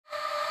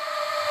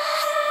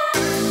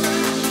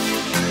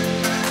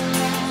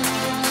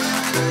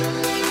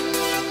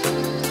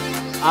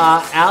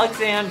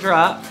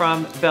Alexandra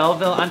from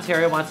Belleville,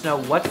 Ontario wants to know,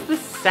 what's the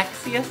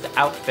sexiest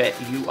outfit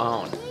you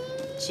own?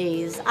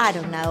 Jeez, I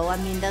don't know. I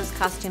mean, those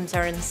costumes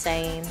are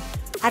insane.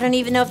 I don't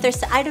even know if they're,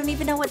 I don't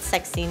even know what's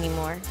sexy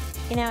anymore.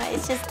 You know,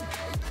 it's just,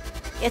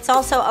 it's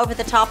also over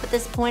the top at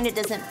this point. It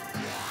doesn't,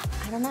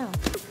 I don't know.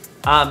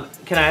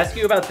 Can I ask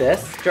you about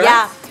this dress?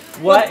 Yeah.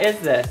 What is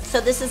this? So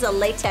this is a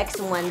latex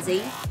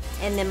onesie.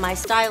 And then my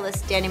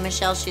stylist, Danny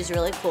Michelle, she's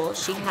really cool.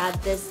 She had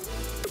this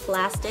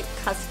plastic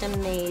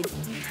custom-made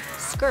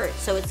skirt.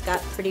 So it's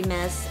got Pretty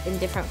Mess in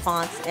different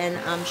fonts. And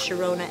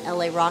Sharona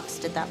LA Rocks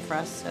did that for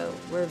us. So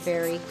we're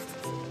very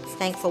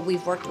thankful.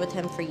 We've worked with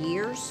him for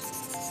years.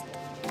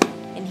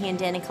 And he and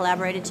Danny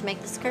collaborated to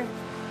make the skirt.